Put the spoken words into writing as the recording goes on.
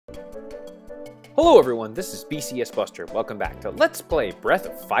Hello everyone, this is BCS Buster. Welcome back to Let's Play Breath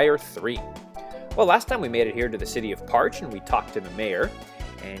of Fire 3. Well, last time we made it here to the city of Parch and we talked to the mayor,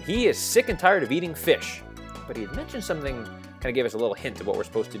 and he is sick and tired of eating fish. But he had mentioned something, kind of gave us a little hint of what we're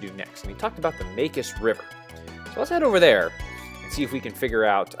supposed to do next, and he talked about the Makus River. So let's head over there and see if we can figure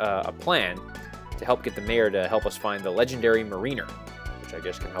out a plan to help get the mayor to help us find the legendary mariner, which I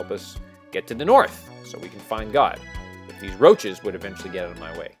guess can help us get to the north so we can find God. If these roaches would eventually get out of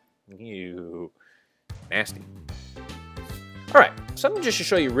my way. Ew. Nasty. Alright, so I'm just to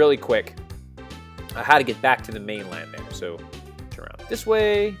show you really quick how to get back to the mainland there. So, turn around this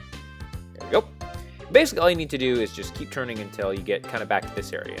way. There we go. Basically, all you need to do is just keep turning until you get kind of back to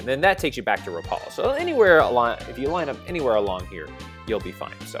this area. And then that takes you back to Rapala. So anywhere along, if you line up anywhere along here, you'll be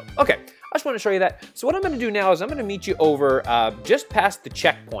fine. So, okay. I just want to show you that. So what I'm going to do now is I'm going to meet you over just past the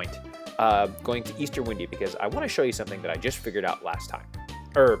checkpoint going to Eastern Windy because I want to show you something that I just figured out last time.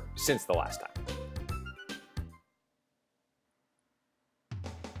 Or since the last time.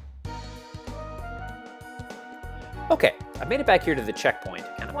 Okay, I made it back here to the checkpoint,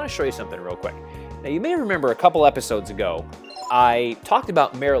 and I want to show you something real quick. Now, you may remember a couple episodes ago, I talked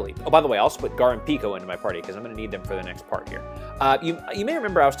about Marileap. Oh, by the way, I'll split Gar and Pico into my party, because I'm going to need them for the next part here. You may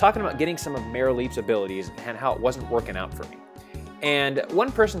remember I was talking about getting some of Marileap's abilities and how it wasn't working out for me. And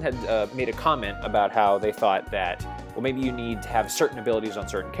one person had made a comment about how they thought that, well, maybe you need to have certain abilities on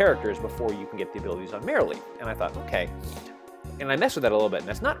certain characters before you can get the abilities on Marileap. And I thought, okay. And I messed with that a little bit, and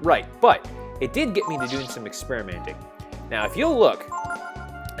that's not right, but it did get me to doing some experimenting. Now, if you'll look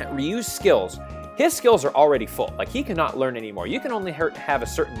at Ryu's skills, his skills are already full. Like, he cannot learn anymore. You can only have a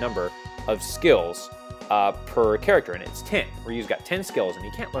certain number of skills per character, and it's 10. Ryu's got 10 skills, and he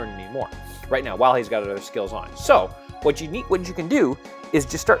can't learn anymore right now while he's got other skills on. So, what you can do is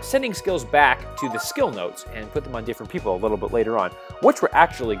just start sending skills back to the skill notes and put them on different people a little bit later on, which we're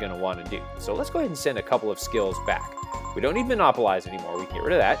actually going to want to do. So let's go ahead and send a couple of skills back. We don't need Monopolize anymore. We can get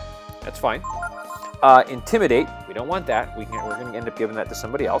rid of that. That's fine. Intimidate. We don't want that. We're going to end up giving that to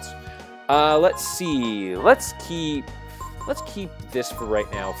somebody else. Let's see. Let's keep this for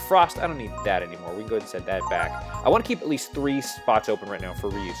right now. Frost, I don't need that anymore. We can go ahead and send that back. I want to keep at least 3 spots open right now for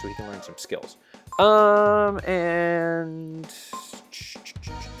Ryu so he can learn some skills. And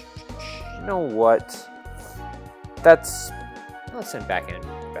you know what? Let's send back in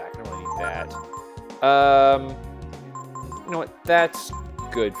back. I don't really need that. You know what? That's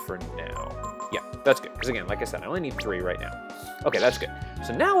good for now. Yeah, that's good. Because again, like I said, I only need 3 right now. Okay, that's good.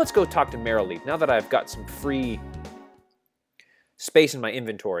 So now let's go talk to Marileap. Now that I've got some free space in my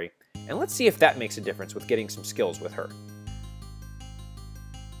inventory, and let's see if that makes a difference with getting some skills with her.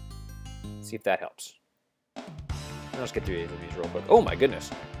 See if that helps. Let's get through these enemies real quick. Oh my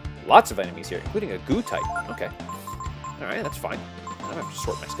goodness. Lots of enemies here, including a goo type. Okay. Alright, that's fine. I don't have to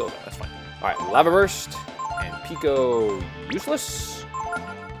sort my skills out. That's fine. Alright, Lava Burst and Pico useless.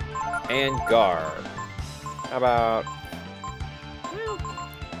 And Gar. How about...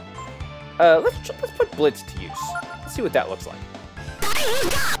 Well, let's put Blitz to use. Let's see what that looks like.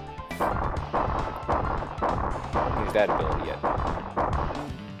 Don't use that ability yet.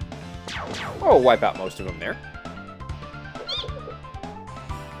 Oh, we'll wipe out most of them there.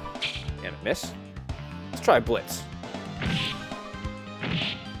 And a miss. Let's try Blitz.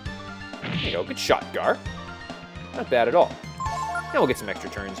 There you go. Good shot, Gar. Not bad at all. Now we'll get some extra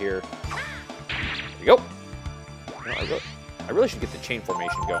turns here. There we go. I really should get the chain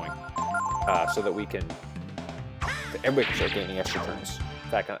formation going so that everybody can start gaining extra turns. In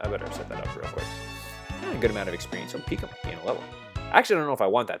fact, I better set that up real quick. A good amount of experience, so Pico might gain a level. I actually don't know if I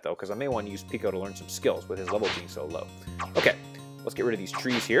want that, though, because I may want to use Pico to learn some skills with his level being so low. Okay, let's get rid of these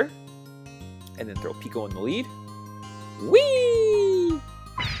trees here. And then throw Pico in the lead. Whee!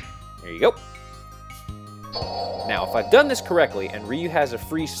 There you go. Now, if I've done this correctly, and Ryu has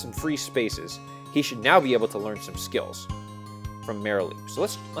some free spaces, he should now be able to learn some skills from Marileap. So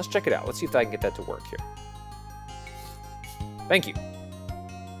let's check it out. Let's see if I can get that to work here. Thank you.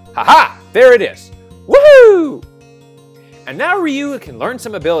 Haha! There it is. Woohoo! And now Ryu can learn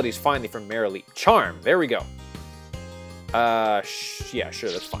some abilities finally from Marileap. Charm. There we go. Yeah, sure,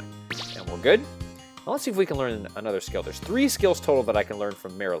 that's fine. And we're good. Now let's see if we can learn another skill. There's 3 skills total that I can learn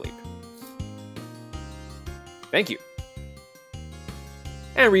from Marileap. Thank you.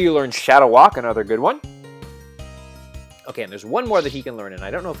 And Ryu learns Shadow Walk, another good one. Okay, and there's one more that he can learn, and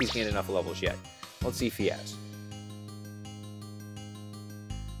I don't know if he's gained enough levels yet. Let's see if he has.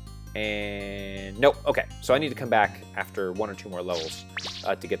 And nope. Okay, so I need to come back after 1 or 2 more levels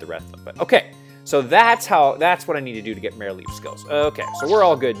to get the rest of them. But okay, so that's what I need to do to get Marileap skills. Okay, so we're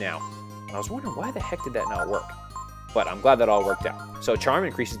all good now. I was wondering why the heck did that not work? But I'm glad that all worked out. So Charm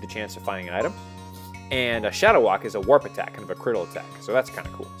increases the chance of finding an item. And a Shadow Walk is a warp attack, kind of a critical attack. So that's kind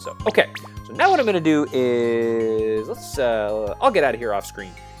of cool. So, okay. So now what I'm going to do is, I'll get out of here off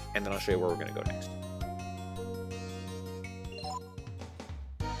screen, and then I'll show you where we're going to go next.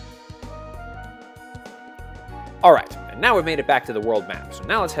 All right, and now we've made it back to the world map. So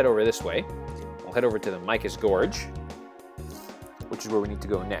now let's head over this way. We'll head over to the Micah's Gorge, which is where we need to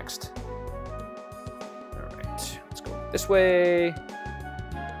go next. All right, let's go this way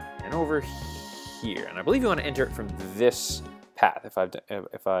and over here. And I believe you want to enter it from this path, if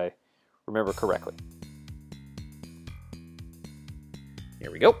I remember correctly.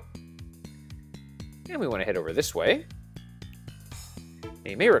 Here we go. And we want to head over this way. And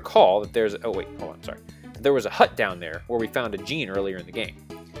you may recall that there's, oh wait, hold on, sorry. There was a hut down there where we found a gene earlier in the game.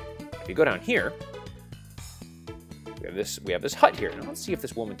 If you go down here, we have this hut here. Now let's see if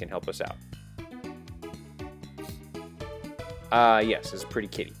this woman can help us out. Yes, this is a pretty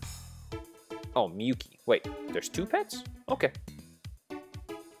kitty. Oh, Miyuki. Wait, there's 2 pets? Okay.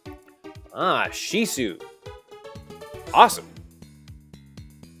 Ah, shisu. Awesome.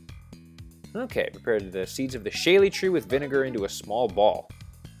 Okay, prepare the seeds of the Shaley tree with vinegar into a small ball.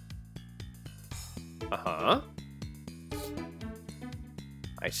 Uh-huh.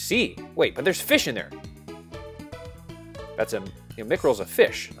 I see. Wait, but there's fish in there. That's Mickrel's a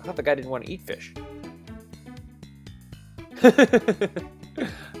fish. I thought the guy didn't want to eat fish.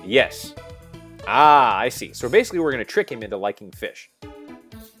 Yes. Ah, I see. So basically we're going to trick him into liking fish.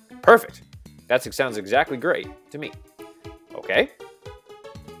 Perfect. That sounds exactly great to me. Okay.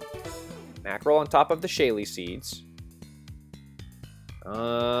 Mackerel on top of the Shaley seeds.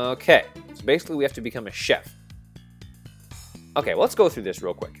 Okay. So basically we have to become a chef. Okay, well, let's go through this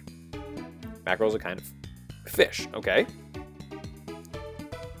real quick. Mackerel's a kind of fish. Okay.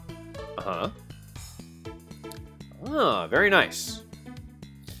 Uh-huh. Ah, very nice.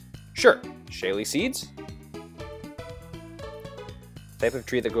 Sure. Shaley seeds. Type of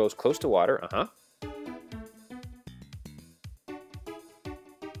tree that grows close to water. Uh-huh.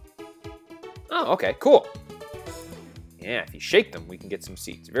 Oh, okay, cool. Yeah, if you shake them, we can get some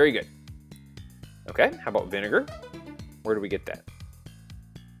seeds. Very good. Okay, how about vinegar? Where do we get that?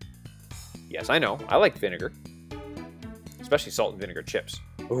 Yes, I know. I like vinegar. Especially salt and vinegar chips.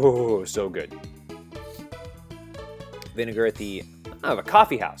 Oh, so good. Vinegar at the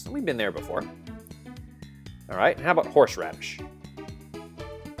coffee house. We've been there before. All right, and how about horseradish?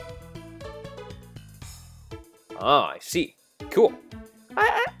 Ah, I see. Cool.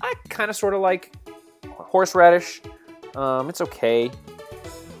 I kind of sort of like horseradish. It's okay.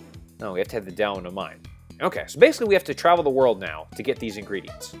 No, we have to have the down of mine. Okay, so basically we have to travel the world now to get these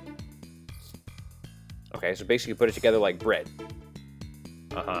ingredients. Okay, so basically put it together like bread.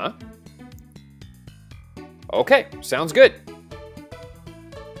 Uh-huh. Okay, sounds good.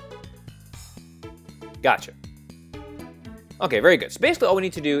 Gotcha. Okay, very good. So basically all we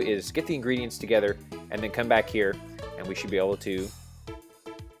need to do is get the ingredients together and then come back here and we should be able to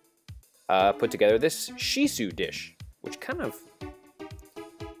put together this shisu dish, which kind of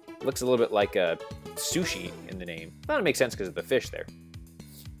looks a little bit like a sushi in the name. Thought it makes sense because of the fish there.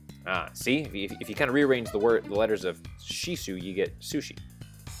 Ah, see? If you kind of rearrange the letters of shisu, you get sushi.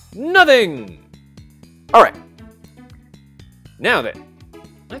 Nothing! All right. Now then,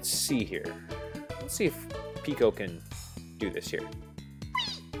 let's see here. Let's see if Pico can do this here.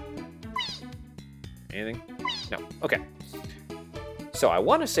 Anything? No. Okay. So I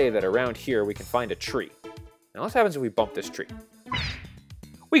want to say that around here we can find a tree. Now what happens if we bump this tree?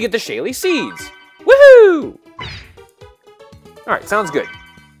 We get the Shaley seeds! Woohoo! Alright, sounds good.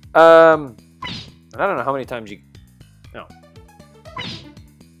 I don't know how many times you... No.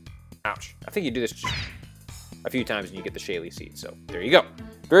 Ouch. I think you do this just a few times and you get the Shaley seeds. So there you go.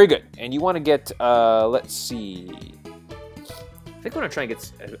 Very good. And you want to get, let's see. I think I want to try and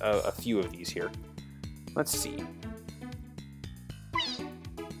get a few of these here. Let's see.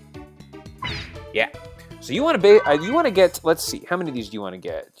 Yeah. So you want to get, let's see, how many of these do you want to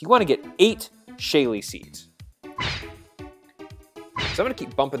get? You want to get 8 Shaley seeds. So I'm going to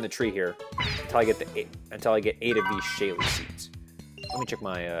keep bumping the tree here until I get until I get 8 of these Shaley seeds. Let me check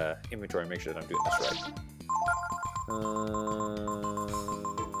my inventory and make sure that I'm doing this right.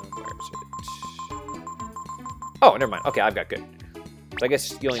 Where is it? Oh, never mind. Okay, I've got good. So I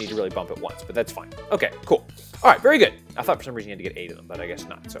guess you only need to really bump it once, but that's fine. Okay, cool. All right, very good. I thought for some reason you had to get 8 of them, but I guess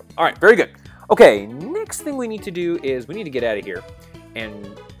not. So, all right, very good. Okay, next thing we need to do is we need to get out of here.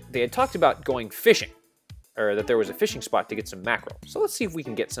 And they had talked about going fishing, or that there was a fishing spot to get some mackerel. So let's see if we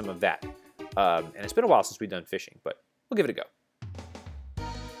can get some of that. And it's been a while since we've done fishing, but we'll give it a go.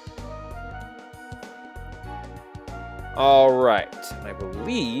 All right, and I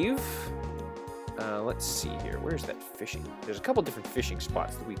believe Let's see here. Where's that fishing? There's a couple different fishing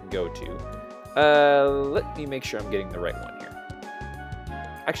spots that we can go to. Let me make sure I'm getting the right one here.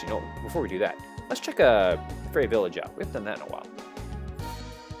 Actually, no, before we do that, let's check Fairy Village out. We haven't done that in a while.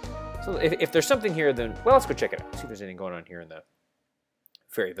 So if there's something here, then, well, let's go check it out. See if there's anything going on here in the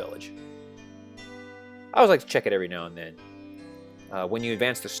Fairy Village. I always like to check it every now and then when you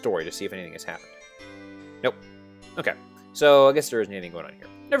advance the story to see if anything has happened. Nope. Okay. So I guess there isn't anything going on here.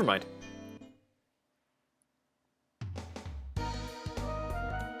 Never mind.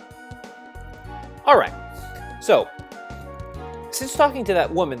 Alright. So, since talking to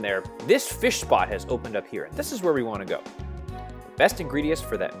that woman there, this fish spot has opened up here. And this is where we want to go. The best ingredients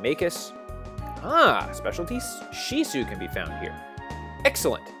for that makus. Specialty shisu can be found here.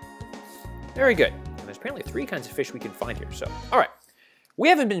 Excellent. Very good. And there's apparently 3 kinds of fish we can find here. So, alright. We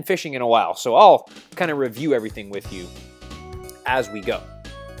haven't been fishing in a while, so I'll kind of review everything with you as we go.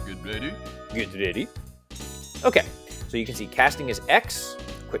 Get ready. Get ready. Okay, so you can see casting is X,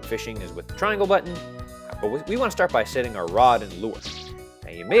 quick fishing is with the triangle button, but we want to start by setting our rod and lure.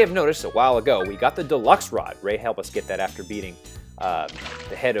 Now you may have noticed a while ago we got the deluxe rod. Ray helped us get that after beating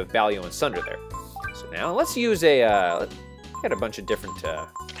the head of Balio and Sunder there. So now let's use we got a bunch of different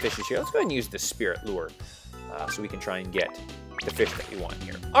fishes here. Let's go ahead and use the spirit lure so we can try and get the fish that we want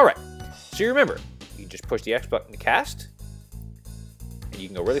here. All right, so you remember, you just push the X button to cast, and you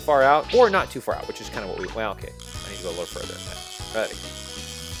can go really far out, or not too far out, which is kind of what we, well, okay, I need to go a little further than that. Ready.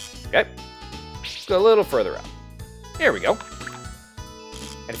 Okay, let's go a little further out. There we go.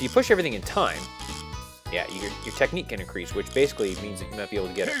 And if you push everything in time, yeah, your technique can increase, which basically means that you might be able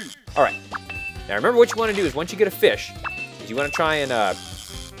to get it. All right, now remember what you want to do is once you get a fish, is you want to try and,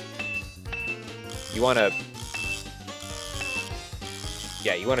 you want to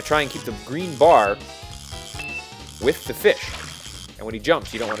try and keep the green bar with the fish. And when he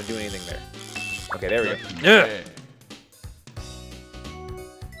jumps, you don't want to do anything there. Okay, there we go.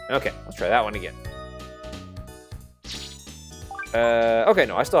 Okay, let's try that one again. Okay,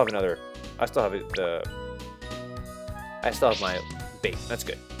 no, I still have another. I still have my bait. That's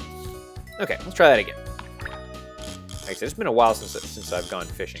good. Okay, let's try that again. Like I said, it's been a while since I've gone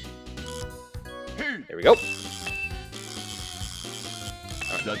fishing. There we go.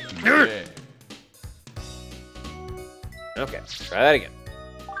 Right. Okay, try that again.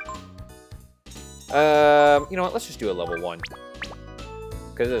 You know what? Let's just do a level 1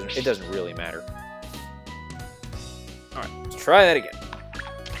 because it doesn't really matter. All right, let's try that again.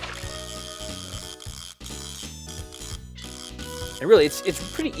 And really,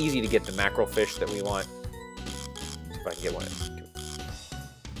 it's pretty easy to get the mackerel fish that we want. See if I can get one.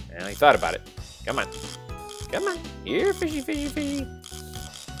 And I thought about it. Come on. Come on. Here, fishy, fishy, fishy.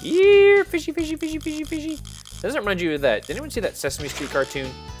 Here, fishy, fishy, fishy, fishy, fishy. Doesn't it remind you of that? Did anyone see that Sesame Street cartoon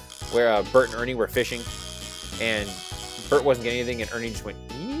where Bert and Ernie were fishing, and Bert wasn't getting anything, and Ernie just went,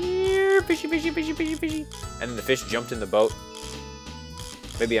 here, fishy, fishy, fishy, fishy, fishy, and then the fish jumped in the boat?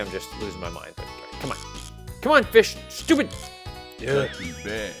 Maybe I'm just losing my mind, but come on. Come on, fish. Stupid. Not too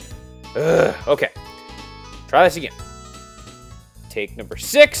bad. Okay. Try this again. Take number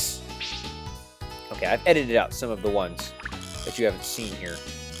 6. Okay, I've edited out some of the ones that you haven't seen here.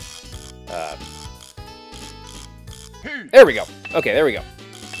 There we go. Okay, there we go.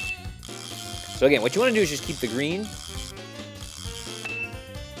 So again, what you want to do is just keep the green.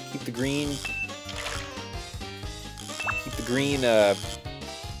 Keep the green. Keep the green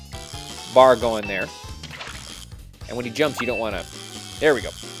bar going there. And when he jumps, you don't want to. There we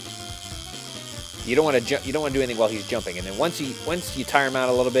go. You don't want to jump. You don't want to do anything while he's jumping. And then once you tire him out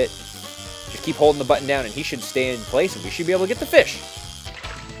a little bit, just keep holding the button down, and he should stay in place, and we should be able to get the fish.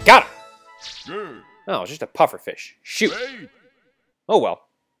 Got him. Oh, it's just a puffer fish. Shoot. Oh well.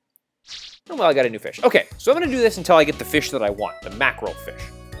 Oh well, I got a new fish. Okay, so I'm gonna do this until I get the fish that I want, the mackerel fish.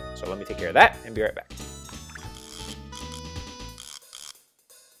 So let me take care of that and be right back.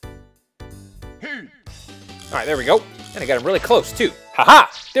 All right, there we go. And I got him really close too. Haha!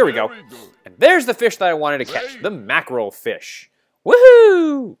 There we go. And there's the fish that I wanted to catch, the mackerel fish.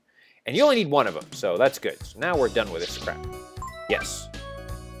 Woohoo! And you only need one of them, so that's good. So now we're done with this crap. Yes.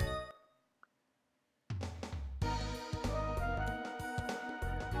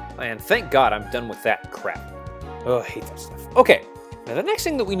 And thank God I'm done with that crap. Oh, I hate that stuff. Okay, now the next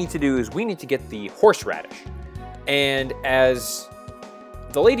thing that we need to do is we need to get the horseradish. And as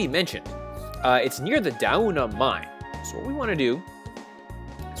the lady mentioned, it's near the Dauna mine. So what we want to do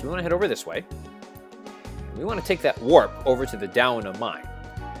is we want to head over this way. And we want to take that warp over to the Dauna mine.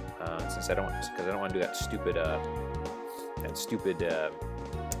 Because I don't want to do that stupid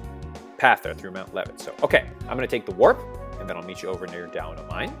path there through Mount Levitt. So okay, I'm going to take the warp, and then I'll meet you over near Dauna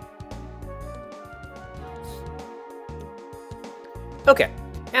mine. Okay,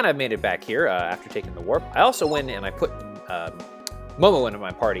 and I've made it back here after taking the warp. I also went and I put Momo into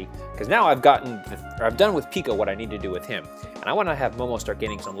my party, because now I've done with Pico what I need to do with him. And I want to have Momo start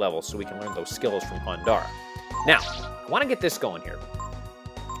gaining some levels so we can learn those skills from Pandara. Now, I want to get this going here.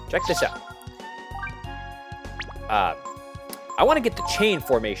 Check this out. I want to get the chain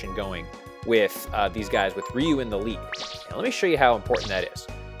formation going with these guys, with Ryu in the lead. Now, let me show you how important that is.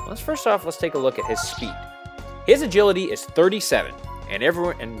 First off, let's take a look at his speed. His agility is 37,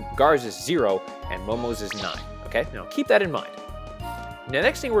 and Gar's is 0, and Momo's is 9. Okay, now keep that in mind. Now, the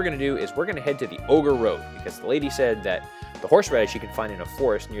next thing we're going to do is we're going to head to the Ogre Road, because the lady said that the horseradish you can find in a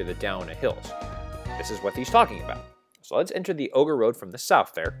forest near the Down Hills. This is what he's talking about. So let's enter the Ogre Road from the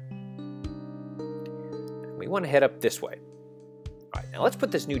south there. And we want to head up this way. All right, now let's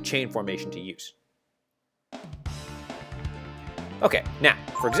put this new chain formation to use. Okay, now,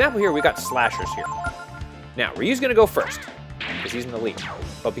 for example here, we got slashers here. Now, Ryu's going to go first, because he's in the lead.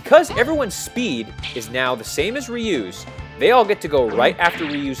 But because everyone's speed is now the same as Ryu's, they all get to go right after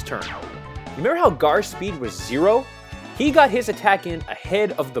Ryu's turn. Remember how Gar's speed was 0? He got his attack in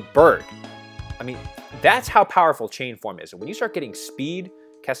ahead of the bird. I mean, that's how powerful chain form is. And when you start getting speed,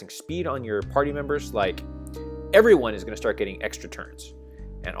 casting speed on your party members, like, everyone is going to start getting extra turns.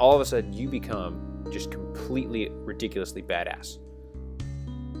 And all of a sudden, you become just completely, ridiculously badass.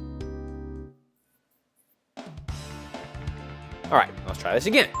 All right, let's try this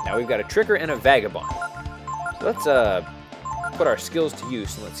again. Now we've got a Tricker and a Vagabond. So let's put our skills to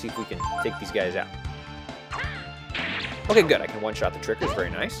use and let's see if we can take these guys out. Okay, good. I can one-shot the Trickers. Very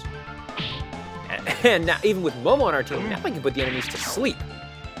nice. And now, even with Momo on our team, now I can put the enemies to sleep.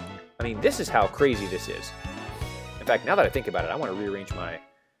 I mean, this is how crazy this is. In fact, now that I think about it, I want to rearrange my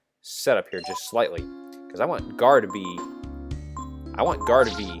setup here just slightly, because I want Gar to be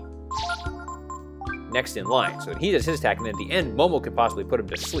next in line. So he does his attack, and then at the end, Momo could possibly put him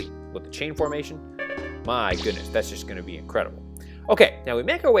to sleep. With the chain formation, my goodness, that's just going to be incredible. Okay, now we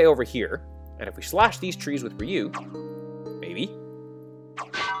make our way over here, and if we slash these trees with Ryu, maybe,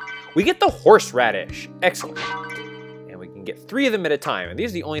 we get the horseradish. Excellent. And we can get 3 of them at a time, and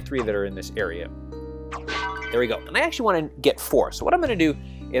these are the only 3 that are in this area. There we go. And I actually want to get 4. So what I'm going to do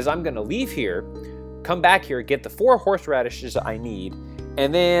is I'm going to leave here, come back here, get the 4 horseradishes I need,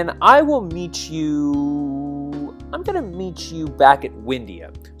 and then I will meet you... I'm going to meet you back at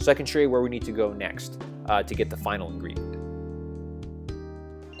Windia, so I can show you where we need to go next to get the final ingredient.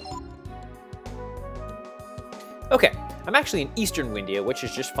 Okay, I'm actually in eastern Windia, which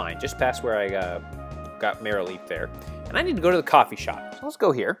is just fine, just past where I got Marileaf there. And I need to go to the coffee shop. So let's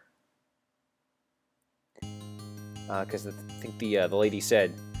go here. Because I think the lady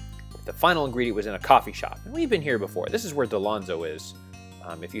said the final ingredient was in a coffee shop. And we've been here before. This is where Delonzo is,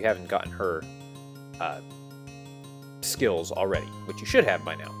 if you haven't gotten her skills already, which you should have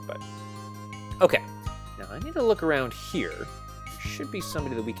by now. But okay, now I need to look around here. There should be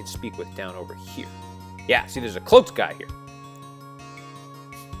somebody that we can speak with down over here. Yeah, see, there's a cloaked guy here.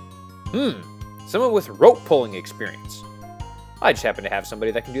 Someone with rope pulling experience. I just happen to have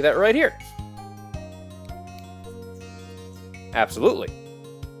somebody that can do that right here. Absolutely.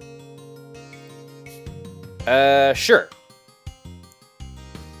 Sure.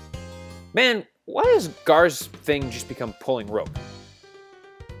 Man, why does Gar's thing just become pulling rope?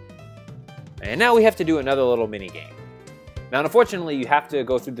 And now we have to do another little mini game. Now, unfortunately, you have to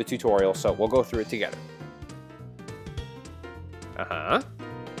go through the tutorial, so we'll go through it together. So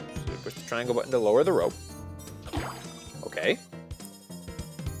push the triangle button to lower the rope. Okay.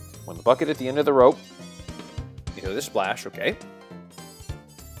 On the bucket at the end of the rope. You hear the splash, okay.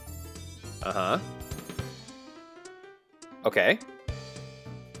 Okay.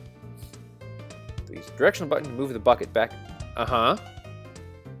 Use the directional button to move the bucket back. All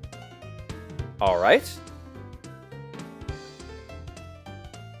right.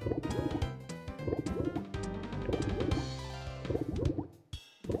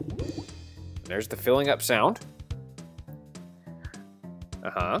 There's the filling up sound.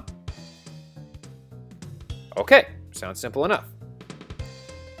 Okay, sounds simple enough.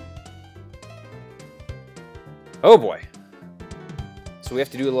 Oh boy. So we have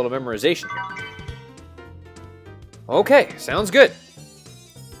to do a little memorization here. Okay, sounds good.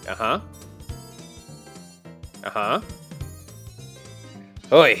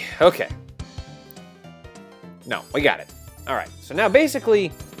 Oy, okay. No, we got it. All right, so now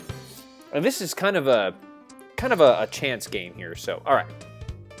basically, this is kind of a chance game here. So, all right.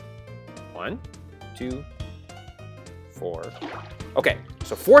 1, 2, 4. Okay,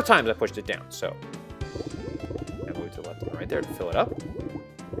 so 4 times I pushed it down. So, I move to the left and right there to fill it up.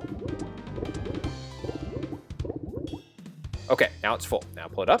 Okay, now it's full. Now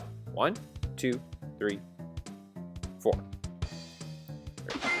pull it up. 1, 2, 3, 4.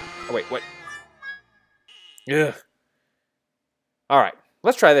 Oh, wait, what? Ugh. All right,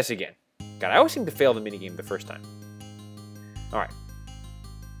 let's try this again. God, I always seem to fail the minigame the first time. All right.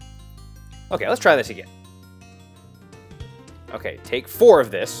 Okay, let's try this again. Okay, take 4 of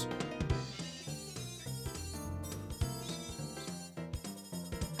this.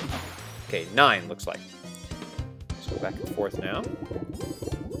 Okay, 9 looks like. Let's go back and forth now.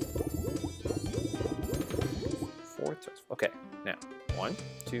 4th. Okay, now 1,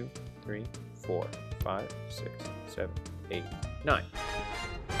 2, 3, 4, 5, 6, 7, 8, 9.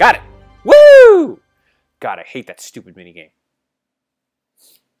 Got it! Woo! God, I hate that stupid minigame.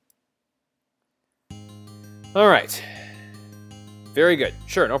 All right. Very good.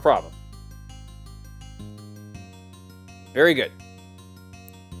 Sure, no problem. Very good.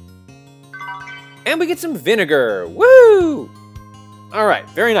 And we get some vinegar. Woo! All right,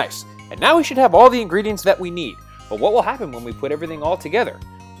 very nice. And now we should have all the ingredients that we need. But what will happen when we put everything all together?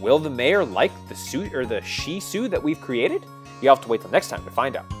 Will the mayor like the suit or the shisu that we've created? You'll have to wait till next time to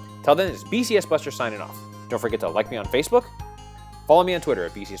find out. Till then, it's BCS Buster signing off. Don't forget to like me on Facebook, follow me on Twitter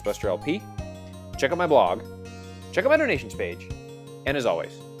at BCSBusterLP, check out my blog, check out my donations page, and as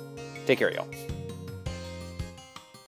always, take care, y'all.